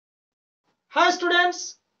Hi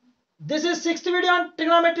students, this is sixth video on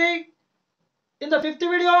trigonometry. In the fifth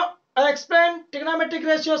video, I explained trigonometric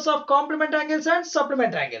ratios of complement angles and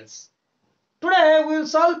supplement angles. Today we will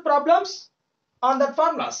solve problems on that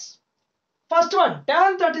formulas. First one,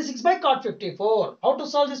 tan 36 by cot 54. How to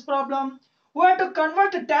solve this problem? We have to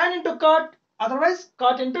convert tan into cot, otherwise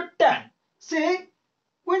cot into tan. See,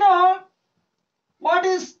 we know what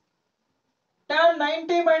is tan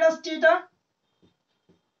 90 minus theta.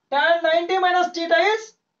 Tan 90 minus theta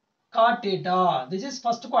is cot theta. This is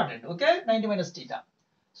first quadrant, okay? 90 minus theta.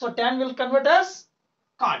 So tan will convert as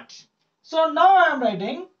cot. So now I am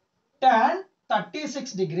writing tan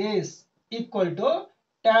 36 degrees equal to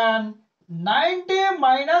tan 90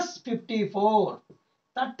 minus 54.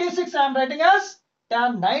 36 I am writing as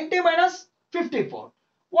tan 90 minus 54.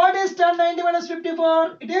 What is tan 90 minus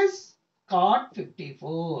 54? It is cot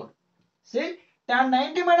 54. See, tan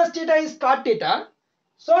 90 minus theta is cot theta.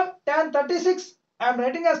 So tan 36 I am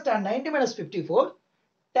writing as tan 90 minus 54.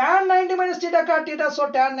 Tan 90 minus theta cot theta.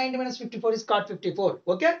 So tan 90 minus 54 is cot 54.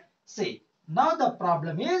 Okay. See. Now the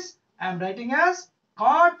problem is I am writing as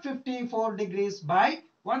cot 54 degrees by,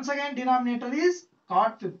 once again denominator is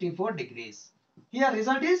cot 54 degrees. Here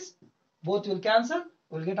result is both will cancel.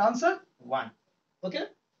 We will get answer 1. Okay.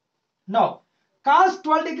 Now cos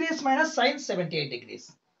 12 degrees minus sin 78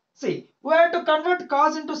 degrees. See, we have to convert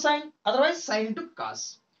cos into sin, otherwise sin into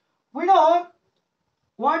cos. We know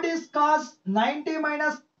what is cos 90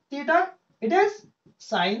 minus theta? It is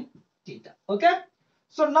sin theta. Okay.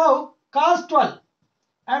 So now cos 12.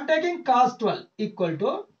 I am taking cos 12 equal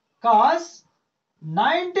to cos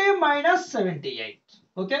 90 minus 78.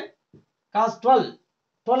 Okay. Cos 12.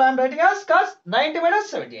 12 I am writing as cos 90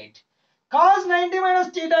 minus 78. Cos 90 minus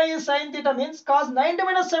theta is sin theta, means cos 90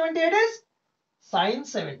 minus 78 is sin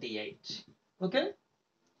 78. Okay.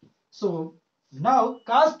 So now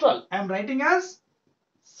cos 12 I am writing as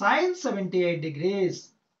sin 78 degrees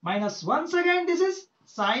minus, once again this is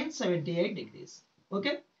sin 78 degrees.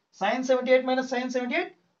 Okay. Sin 78 minus sin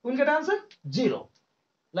 78, we will get answer 0.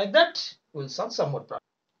 Like that we will solve some more problem.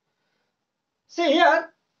 See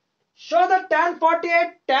here, show that tan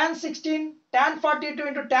 48, tan 16, tan 42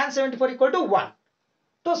 into tan 74 equal to 1.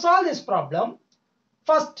 To solve this problem,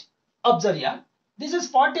 first observe here, this is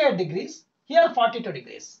 48 degrees, here 42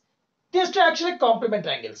 degrees. These two actually complement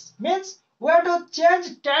angles. Means we have to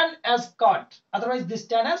change tan as cot. Otherwise this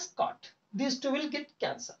tan as cot. These two will get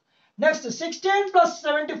cancelled. Next 16 plus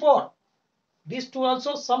 74. These two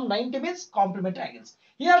also sum 90 means complement angles.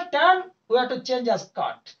 Here tan we have to change as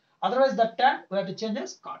cot. Otherwise the tan we have to change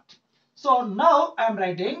as cot. So now I am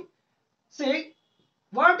writing, see,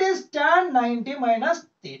 what is tan 90 minus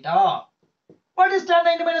theta? What is tan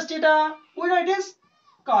 90 minus theta? We know it is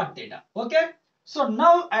cot theta. Okay. So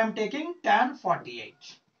now I am taking tan 48.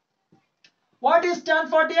 What is tan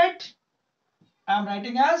 48? I am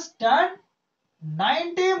writing as tan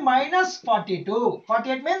 90 minus 42.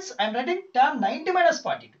 48 means I am writing tan 90 minus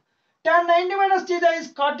 42. Tan 90 minus theta is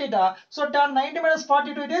cot theta. So tan 90 minus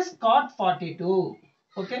 42 it is cot 42.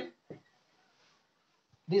 Okay.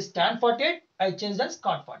 This tan 48 I changed as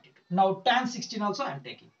cot 42. Now tan 16 also I am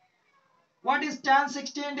taking. What is tan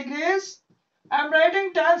 16 degrees? I am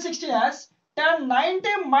writing tan 16 as tan 90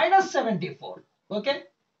 minus 74. Okay.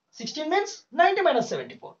 16 means 90 minus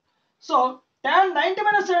 74. So tan 90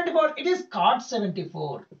 minus 74, it is cot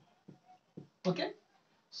 74. Okay.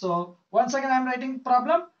 So once again I am writing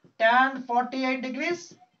problem. Tan 48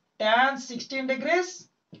 degrees, tan 16 degrees,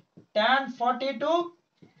 tan 42,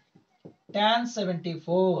 tan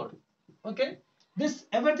 74. Okay. This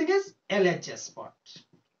everything is LHS part.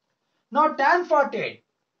 Now tan 48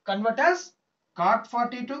 convert as cot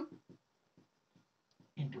 42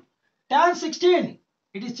 into tan 16.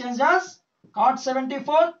 It is changed as cot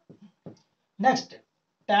 74. Next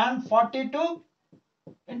tan 42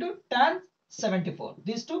 into tan 74.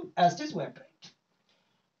 These two as it is we have to write.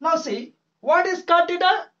 Now see, what is cot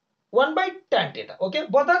theta? 1 by tan theta. Okay,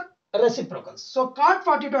 both are reciprocals. So cot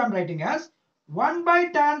 42 I am writing as 1 by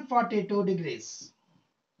tan 42 degrees.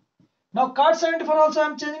 Now cot 74 also I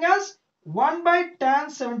am changing as 1 by tan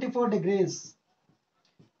 74 degrees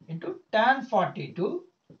into tan 42.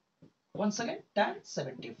 Once again tan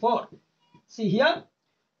 74. See here,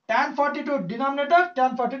 tan 42 denominator,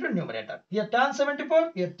 tan 42 numerator. Here tan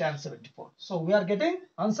 74, here tan 74. So we are getting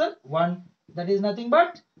answer 1. That is nothing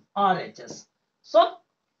but RHS. So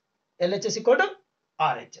LHS equal to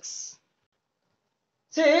RHS.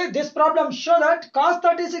 See, this problem show that cos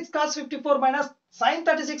 36 cos 54 minus sin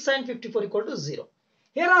 36 sin 54 equal to 0.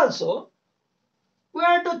 Here also we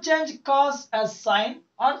have to change cos as sin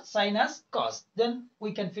or sin as cos. Then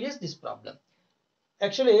we can finish this problem.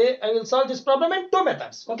 Actually, I will solve this problem in two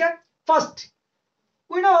methods. Okay. First,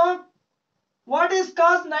 we know what is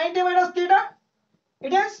cos 90 minus theta?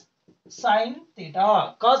 It is sin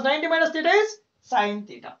theta. Cos 90 minus theta is sin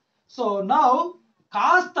theta. So now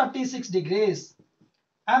cos 36 degrees,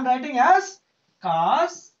 I am writing as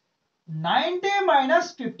cos 90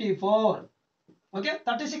 minus 54. Okay,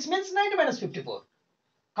 36 means 90 minus 54.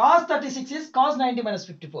 Cos 36 is cos 90 minus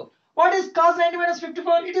 54. What is cos 90 minus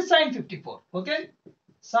 54? It is sin 54. Okay,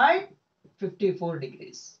 sin 54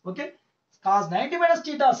 degrees. Okay, cos 90 minus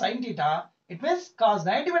theta sin theta. It means cos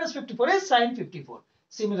 90 minus 54 is sin 54.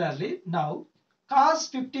 Similarly, now cos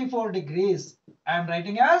 54 degrees, I am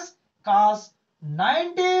writing as cos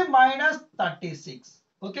 90 minus 36.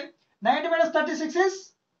 Okay, 90 minus 36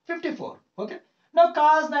 is 54. Okay, now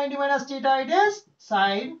cos 90 minus theta, it is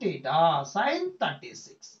sin theta, sin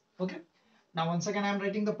 36. Okay, now once again I am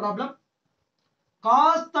writing the problem.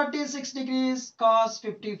 Cos 36 degrees, cos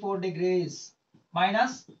 54 degrees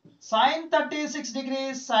minus sin 36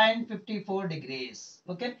 degrees, sin 54 degrees.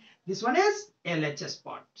 Okay, this one is LHS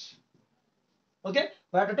part. Okay,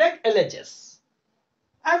 we have to take LHS.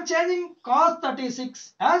 I am changing cos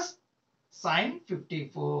 36 as sin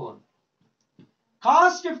 54.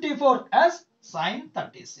 Cos 54 as sin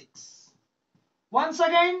 36. Once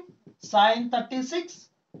again, sin 36,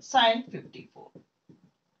 sin 54.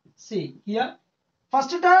 See here,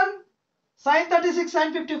 first term sin 36,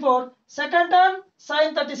 sin 54. Second term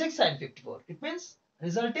sin 36, sin 54. It means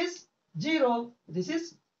result is 0. This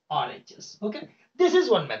is RHS. Okay, this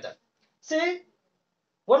is one method. See,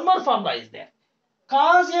 one more formula is there.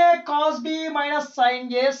 Cos A cos B minus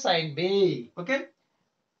sin A sin B. Okay,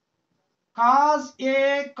 cos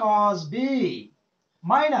A cos B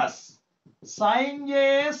minus sin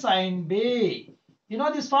A sin B. You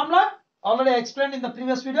know this formula? Already explained in the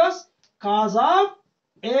previous videos. Cos of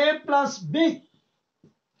A plus B.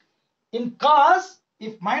 In cos,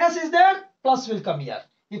 if minus is there, plus will come here.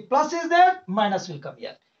 If plus is there, minus will come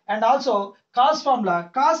here. And also cos formula,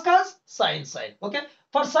 cos cos, sin sin. Okay.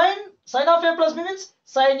 For sin of A plus B means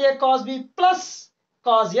sin A cos B plus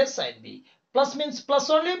cos A sin B. Plus means plus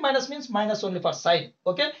only, minus means minus only for sin.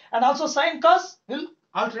 Okay. And also sin cos will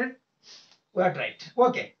alternate. We are right.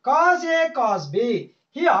 Okay. Cos A cos B.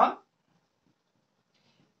 Here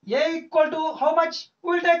A equal to how much?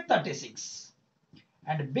 We will take 36.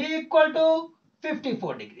 And B equal to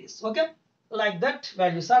 54 degrees. Okay. Like that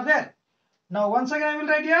values are there. Now once again I will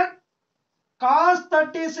write here. Cos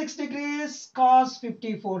 36 degrees, cos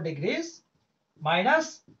 54 degrees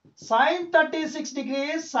minus sin 36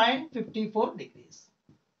 degrees, sin 54 degrees.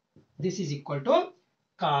 This is equal to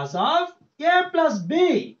cos of A plus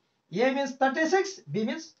B. A means 36, B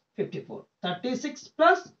means 54. 36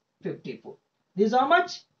 plus 54. This is how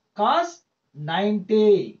much? Cos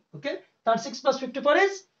 90. Okay. 36 plus 54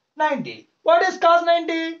 is 90. What is cos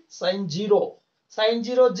 90? Sin 0. Sin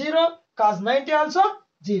 0, 0. Cos 90 also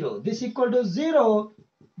 0. This equal to 0.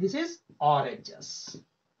 This is RHS.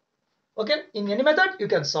 Okay. In any method, you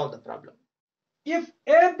can solve the problem. If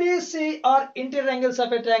ABC are interior angles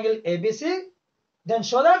of a triangle ABC, then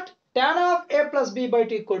show that tan of A plus B by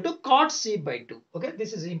 2 equal to cot C by 2. Okay.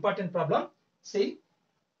 This is an important problem. See.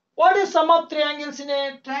 What is sum of three angles in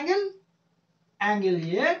a triangle? Angle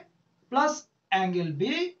A plus angle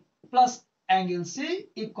B plus angle C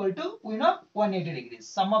equal to, we know, 180 degrees.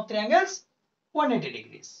 Sum of three angles, 180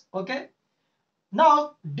 degrees. Okay.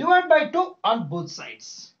 Now divide by 2 on both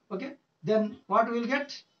sides. Okay. Then what we will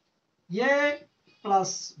get? A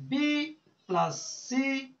plus B plus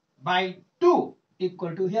C by 2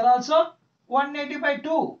 equal to, here also 180 by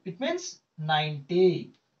 2. It means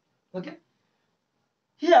 90. Okay.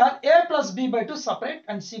 Here A plus B by 2 separate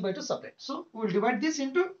and C by 2 separate. So we will divide this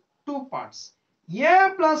into two parts.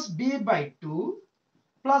 A plus B by 2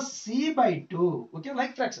 plus C by 2. Okay,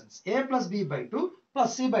 like fractions. A plus B by 2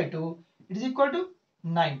 plus C by 2. It is equal to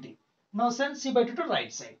 90. Now send C by 2 to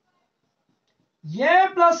right side. A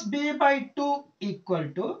plus B by 2 equal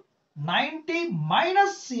to 90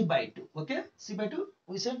 minus C by 2. Okay, C by 2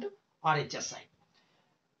 we send to RHS side.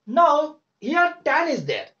 Now here tan is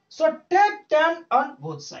there. So take tan on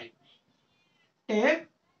both sides. Take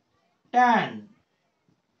tan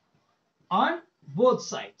on both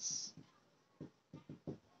sides.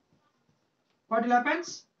 What will happen?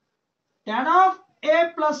 Tan of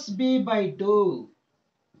A plus B by 2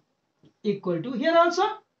 equal to, here also,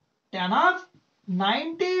 tan of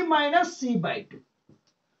 90 minus C by 2.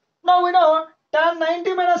 Now we know tan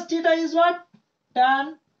 90 minus theta is what?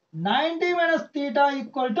 Tan 90 minus theta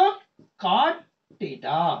equal to cot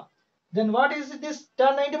theta. Then what is this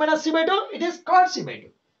tan 90 minus C by 2? It is cot C by 2.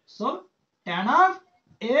 So tan of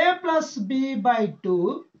a plus b by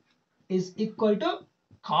 2 is equal to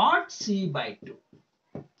cot c by 2.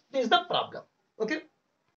 This is the problem. Okay.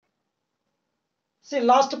 See,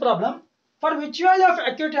 last problem. For which value of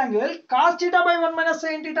acute angle cos theta by 1 minus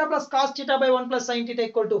sin theta plus cos theta by 1 plus sin theta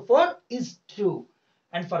equal to 4 is true.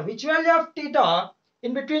 And for which value of theta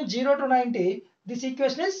in between 0 to 90, this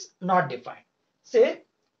equation is not defined. Say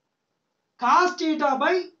cos theta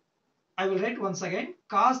by, I will write once again,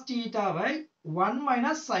 cos theta by 1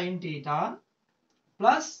 minus sin theta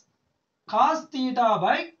plus cos theta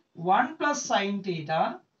by 1 plus sin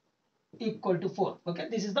theta equal to 4. Okay,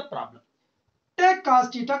 this is the problem. Take cos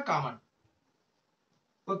theta common.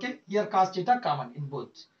 Okay, here cos theta common in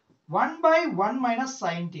both. 1 by 1 minus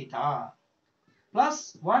sin theta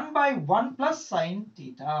plus 1 by 1 plus sin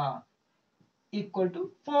theta equal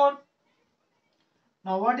to 4.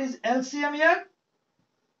 Now what is LCM here?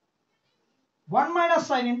 1 minus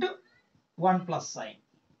sin into 1 plus sin.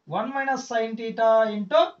 1 minus sin theta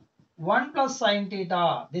into 1 plus sin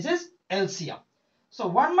theta. This is LCM. So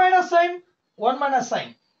 1 minus sin, 1 minus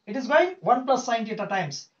sin. It is going 1 plus sin theta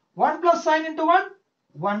times. 1 plus sin into 1,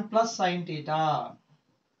 1 plus sin theta.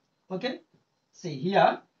 Okay. See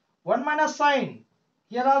here 1 minus sin.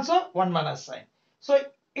 Here also 1 minus sin. So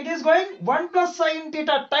it is going 1 plus sin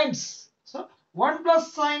theta times. So 1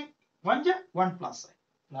 plus sin, 1 plus sin.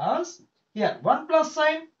 Plus here 1 plus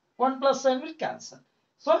sin will cancel.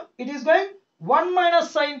 So it is going 1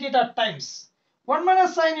 minus sin theta times. 1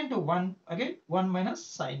 minus sin into 1, again 1 minus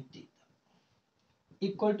sin theta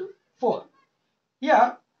equal to 4.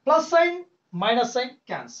 Here plus sign minus sign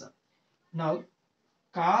cancel. Now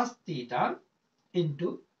cos theta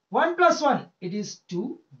into 1 plus 1, it is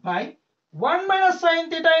 2 by 1 minus sin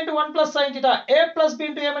theta into 1 plus sin theta. A plus b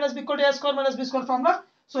into a minus b equal to a square minus b square formula.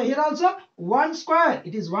 So here also 1 square,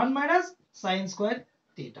 it is 1 minus sin square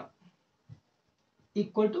theta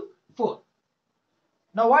equal to 4.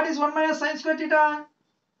 Now what is 1 minus sin square theta?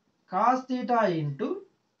 Cos theta into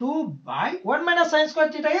 2 by 1 minus sin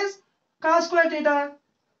square theta is cos square theta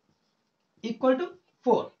equal to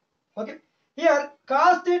 4. Okay. Here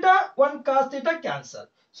cos theta, 1 cos theta cancel.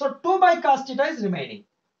 So 2 by cos theta is remaining.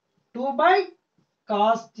 2 by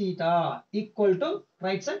cos theta equal to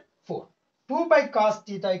right side 4. 2 by cos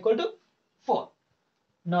theta equal to 4.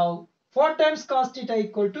 Now 4 times cos theta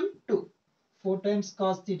equal to 2. 4 times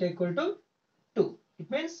cos theta equal to 2. It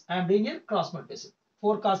means I am doing a cross multiplication.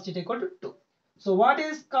 4 cos theta equal to 2. So what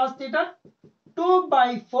is cos theta? 2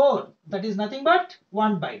 by 4. That is nothing but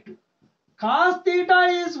 1 by 2. Cos theta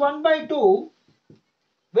is 1 by 2.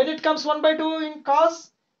 When it comes 1 by 2 in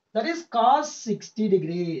cos, that is cos 60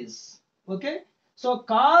 degrees. Okay. So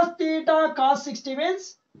cos theta cos 60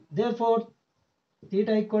 means, therefore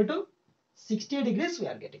theta equal to 60 degrees we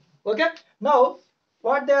are getting. Okay. Now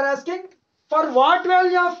what they are asking, for what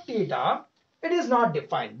value of theta, it is not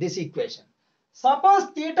defined, this equation. Suppose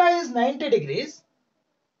theta is 90 degrees,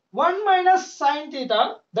 1 minus sin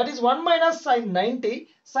theta, that is 1 minus sin 90.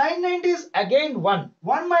 Sin 90 is again 1.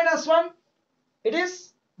 1 minus 1, it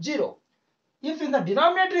is 0. If in the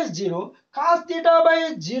denominator is 0, cos theta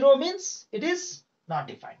by 0 means it is not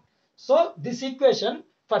defined. So this equation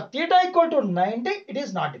for theta equal to 90, it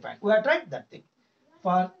is not defined. We have tried that thing.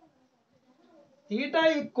 For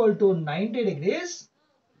theta equal to 90 degrees,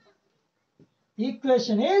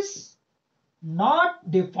 equation is not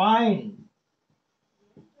defined.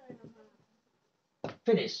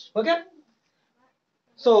 Finish. Okay.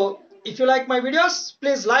 So if you like my videos,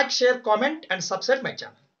 please like, share, comment and subscribe my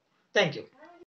channel. Thank you.